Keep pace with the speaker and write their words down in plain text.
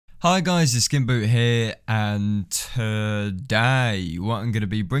Hi guys, it's SkintBoot here, and today what I'm going to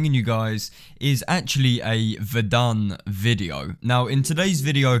be bringing you guys is actually a Verdun video. Now in today's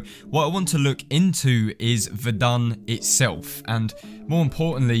video, what I want to look into is Verdun itself, and more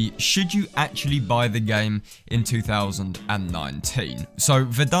importantly, should you actually buy the game in 2019? So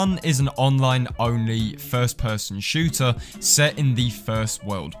Verdun is an online only first person shooter set in the First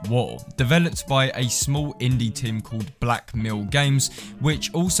World War, developed by a small indie team called Black Mill Games,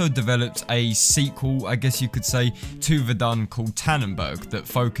 which also developed a sequel, I guess you could say, to Verdun called Tannenberg that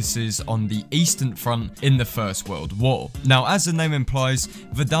focuses on the Eastern Front in the First World War. Now, as the name implies,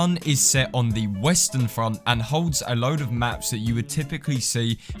 Verdun is set on the Western Front and holds a load of maps that you would typically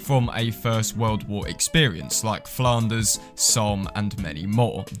see from a First World War experience, like Flanders, Somme, and many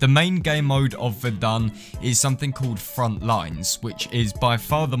more. The main game mode of Verdun is something called Front Lines, which is by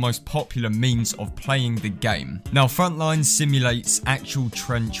far the most popular means of playing the game. Now, Front Lines simulates actual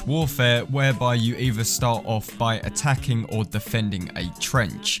trench warfare, whereby you either start off by attacking or defending a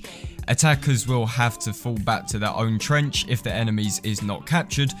trench. Attackers will have to fall back to their own trench if the enemy's is not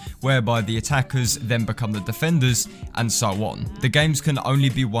captured, whereby the attackers then become the defenders, and so on. The games can only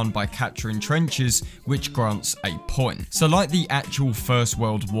be won by capturing trenches, which grants a point. So like the actual First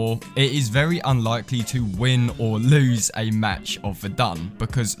World War, it is very unlikely to win or lose a match of Verdun,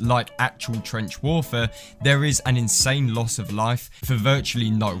 because like actual trench warfare, there is an insane loss of life for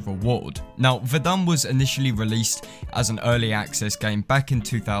virtually no reward. Now, Verdun was initially released as an early access game back in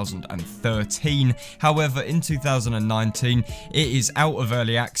 2013. However, in 2019, it is out of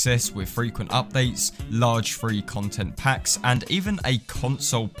early access with frequent updates, large free content packs, and even a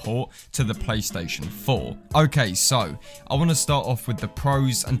console port to the PlayStation 4. Okay, so I want to start off with the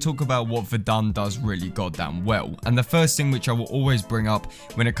pros and talk about what Verdun does really goddamn well. And the first thing which I will always bring up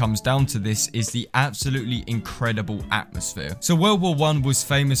when it comes down to this is the absolutely incredible atmosphere. So World War I was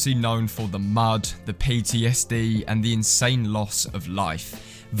famously known for the mud, the PTSD, and the insane loss of life.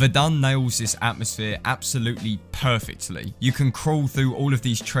 Verdun nails this atmosphere absolutely perfectly. You can crawl through all of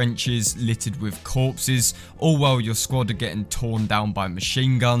these trenches littered with corpses, all while your squad are getting torn down by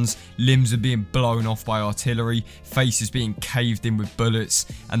machine guns, limbs are being blown off by artillery, faces being caved in with bullets,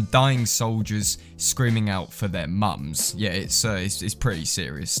 and dying soldiers screaming out for their mums. Yeah, it's pretty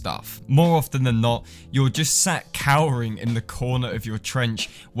serious stuff. More often than not, you're just sat cowering in the corner of your trench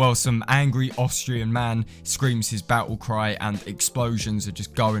while some angry Austrian man screams his battle cry and explosions are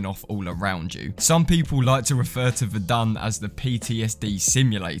just going off all around you. Some people like to refer to Verdun as the PTSD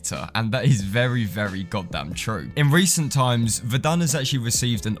simulator, and that is very, very goddamn true. In recent times, Verdun has actually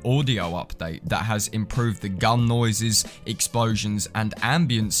received an audio update that has improved the gun noises, explosions, and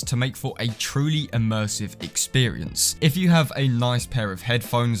ambience to make for a truly immersive experience. If you have a nice pair of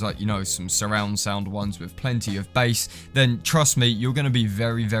headphones, like, you know, some surround sound ones with plenty of bass, then trust me, you're going to be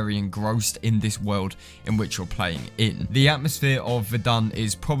very, very engrossed in this world in which you're playing in. The atmosphere of Verdun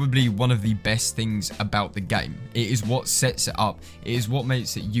is probably one of the best things about the game. It is what sets it up, it is what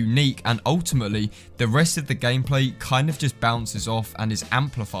makes it unique, and ultimately the rest of the gameplay kind of just bounces off and is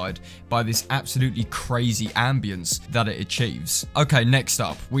amplified by this absolutely crazy ambience that it achieves. Okay, next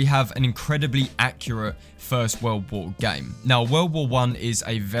up, we have an incredibly accurate First World War game. Now, World War I is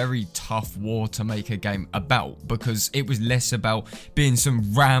a very tough war to make a game about, because it was less about being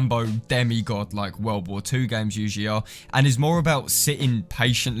some Rambo demigod like World War II games usually are, and is more about sitting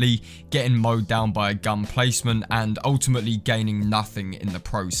patiently, getting mowed down by a gun placement, and ultimately gaining nothing in the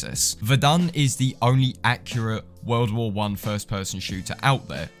process. Verdun is the only accurate World War I first-person shooter out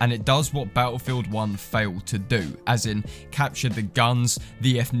there, and it does what Battlefield 1 failed to do, as in capture the guns,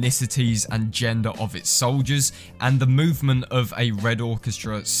 the ethnicities and gender of its soldiers, and the movement of a Red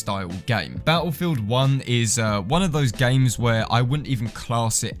Orchestra style game. Battlefield 1 is one of those games where I wouldn't even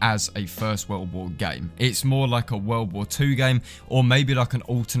class it as a First World War game. It's more like a World War II game, or maybe like an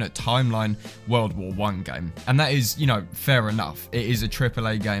alternate timeline World War I game. And that is, you know, fair enough. It is a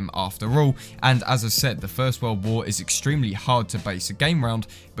AAA game after all, and as I said, the First World War is extremely hard to base a game around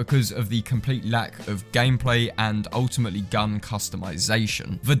because of the complete lack of gameplay and ultimately gun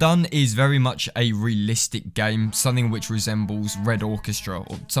customization. Verdun is very much a realistic game, something which resembles Red Orchestra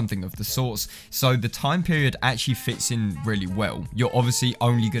or something of the sorts, so the time period actually fits in really well. You're obviously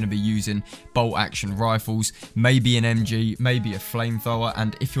only going to be using bolt action rifles, maybe an MG, maybe a flamethrower,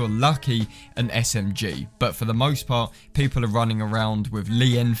 and if you're lucky, an SMG, but for the most part, people are running around with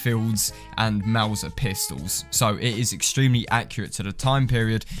Lee Enfields and Mauser pistols. So it is extremely accurate to the time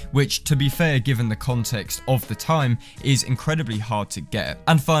period, which, to be fair, given the context of the time, is incredibly hard to get.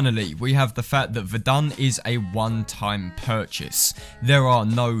 And finally, we have the fact that Verdun is a one-time purchase. There are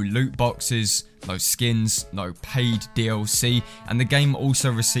no loot boxes, no skins, no paid DLC, and the game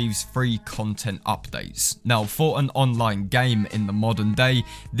also receives free content updates. Now, for an online game in the modern day,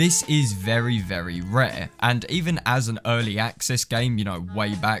 this is very, very rare, and even as an early access game, you know,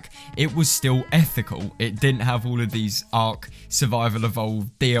 way back, it was still ethical. It didn't have all of these Ark Survival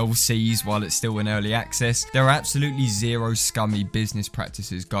Evolved DLCs while it's still in early access. There are absolutely zero scummy business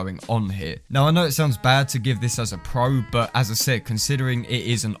practices going on here. Now, I know it sounds bad to give this as a pro, but as I said, considering it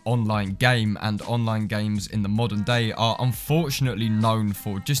is an online game, and online games in the modern day are unfortunately known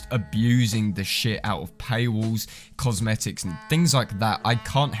for just abusing the shit out of paywalls, cosmetics, and things like that, I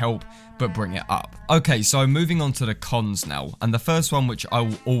can't help but bring it up. Okay, so moving on to the cons now, and the first one which I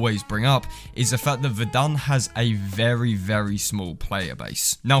will always bring up is the fact that Verdun has a very, very small player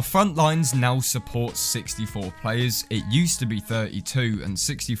base. Now, Frontlines now supports 64 players. It used to be 32, and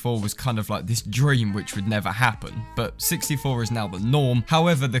 64 was kind of like this dream which would never happen, but 64 is now the norm.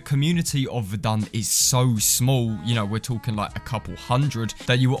 However, the community of Verdun is so small, you know, we're talking like a couple hundred,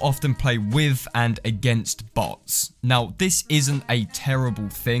 that you will often play with and against bots. Now, this isn't a terrible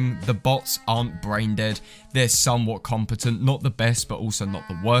thing. The bots aren't brain dead. They're somewhat competent, not the best, but also not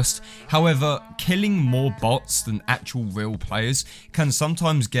the worst. However, killing more bots than actual real players can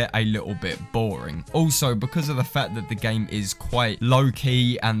sometimes get a little bit boring. Also, because of the fact that the game is quite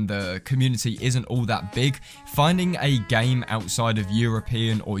low-key and the community isn't all that big, finding a game outside of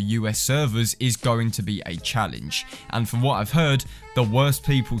European or US servers is going to be a challenge. And from what I've heard, the worst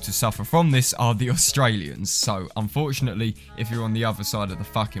people to suffer from this are the Australians. So, unfortunately, if you're on the other side of the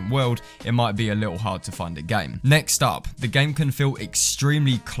fucking world, it might be a little hard to find a game. Next up, the game can feel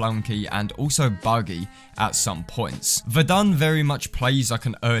extremely clunky and also buggy at some points. Verdun very much plays like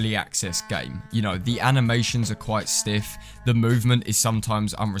an early access game. You know, the animations are quite stiff, the movement is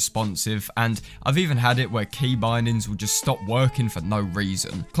sometimes unresponsive, and I've even had it where key bindings will just stop working for no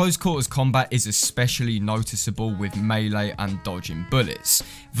reason. Close quarters combat is especially noticeable with melee and dodging bullets.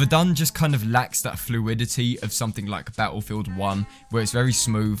 Verdun just kind of lacks that fluidity of something like Battlefield 1, where it's very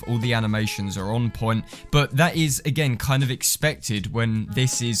smooth, all the animations are on point, but that is, again, kind of expected when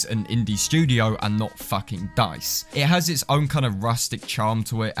this is an indie studio and not fucking DICE. It has its own kind of rustic charm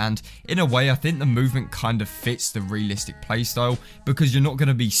to it, and in a way, I think the movement kind of fits the realistic playstyle, because you're not going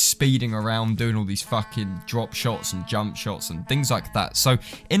to be speeding around doing all these fucking drop shots and jump shots and things like that. So,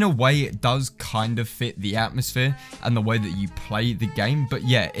 in a way, it does kind of fit the atmosphere and the way that you play the game, but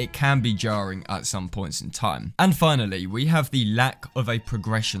yeah, it can be jarring at some points in time. And finally, we have the lack of a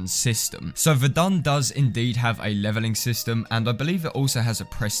progression system. So Verdun does indeed have a leveling system, and I believe it also has a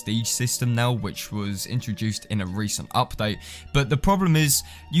prestige system now, which was introduced in a recent update, but the problem is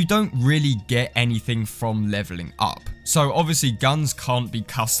you don't really get anything from leveling up. So obviously guns can't be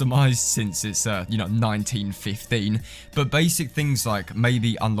customized since it's 1915, but basic things like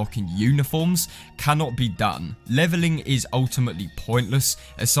maybe unlocking uniforms cannot be done. Leveling is ultimately pointless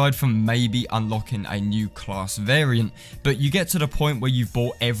aside from maybe unlocking a new class variant, but you get to the point where you've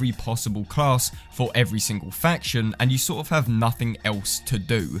bought every possible class for every single faction and you sort of have nothing else to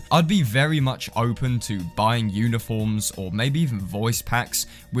do. I'd be very much open to buying uniforms or maybe even voice packs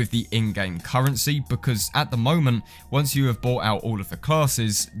with the in-game currency, because at the moment, once you have bought out all of the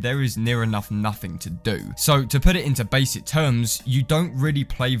classes, there is near enough nothing to do. So to put it into basic terms, you don't really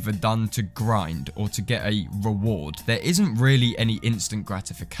play Verdun to grind or to get a reward. There isn't really any instant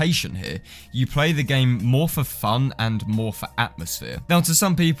gratification here. You play the game more for fun and more for atmosphere. Now, to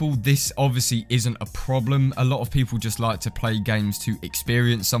some people, this obviously isn't a problem. A lot of people just like to play games to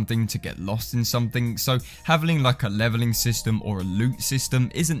experience something, to get lost in something. So having like a leveling system or a loot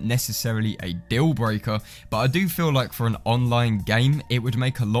system isn't necessarily a deal breaker, but I do feel like for an online game, it would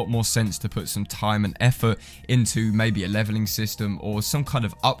make a lot more sense to put some time and effort into maybe a leveling system or some kind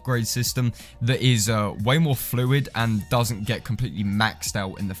of upgrade system that is way more fluid and doesn't get completely maxed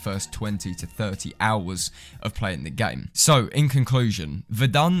out in the first 20 to 30 hours of playing the game. So in conclusion,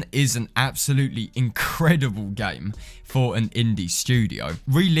 Verdun is an absolutely incredible game for an indie studio.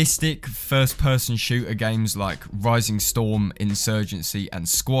 Realistic first-person shooter games like Rising Storm, Insurgency, and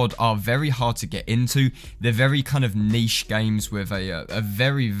Squad are very hard to get into. They're very kind of niche games with a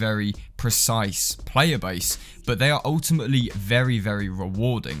very, very precise player base, but they are ultimately very, very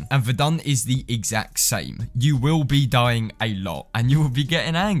rewarding. And Verdun is the exact same. You will be dying a lot and you will be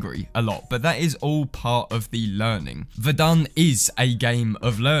getting angry a lot, but that is all part of the learning. Verdun is a game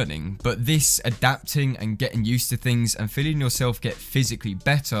of learning, but this adapting and getting used to things and feeling yourself get physically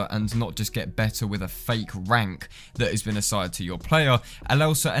better and not just get better with a fake rank that has been assigned to your player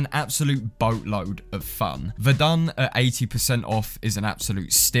allows for an absolute boatload of fun. Verdun at 80% off is an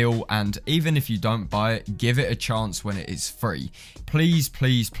absolute steal, and and even if you don't buy it, give it a chance when it is free. Please,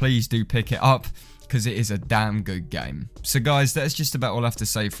 please, please do pick it up, because it is a damn good game. So guys, that's just about all I have to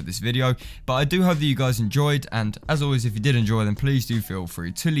say for this video, but I do hope that you guys enjoyed, and as always, if you did enjoy, then please do feel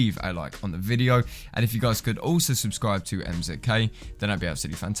free to leave a like on the video, and if you guys could also subscribe to MZK, then that'd be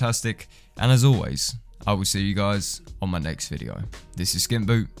absolutely fantastic, and as always, I will see you guys on my next video. This is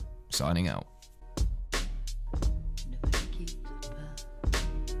SkintBoot, signing out.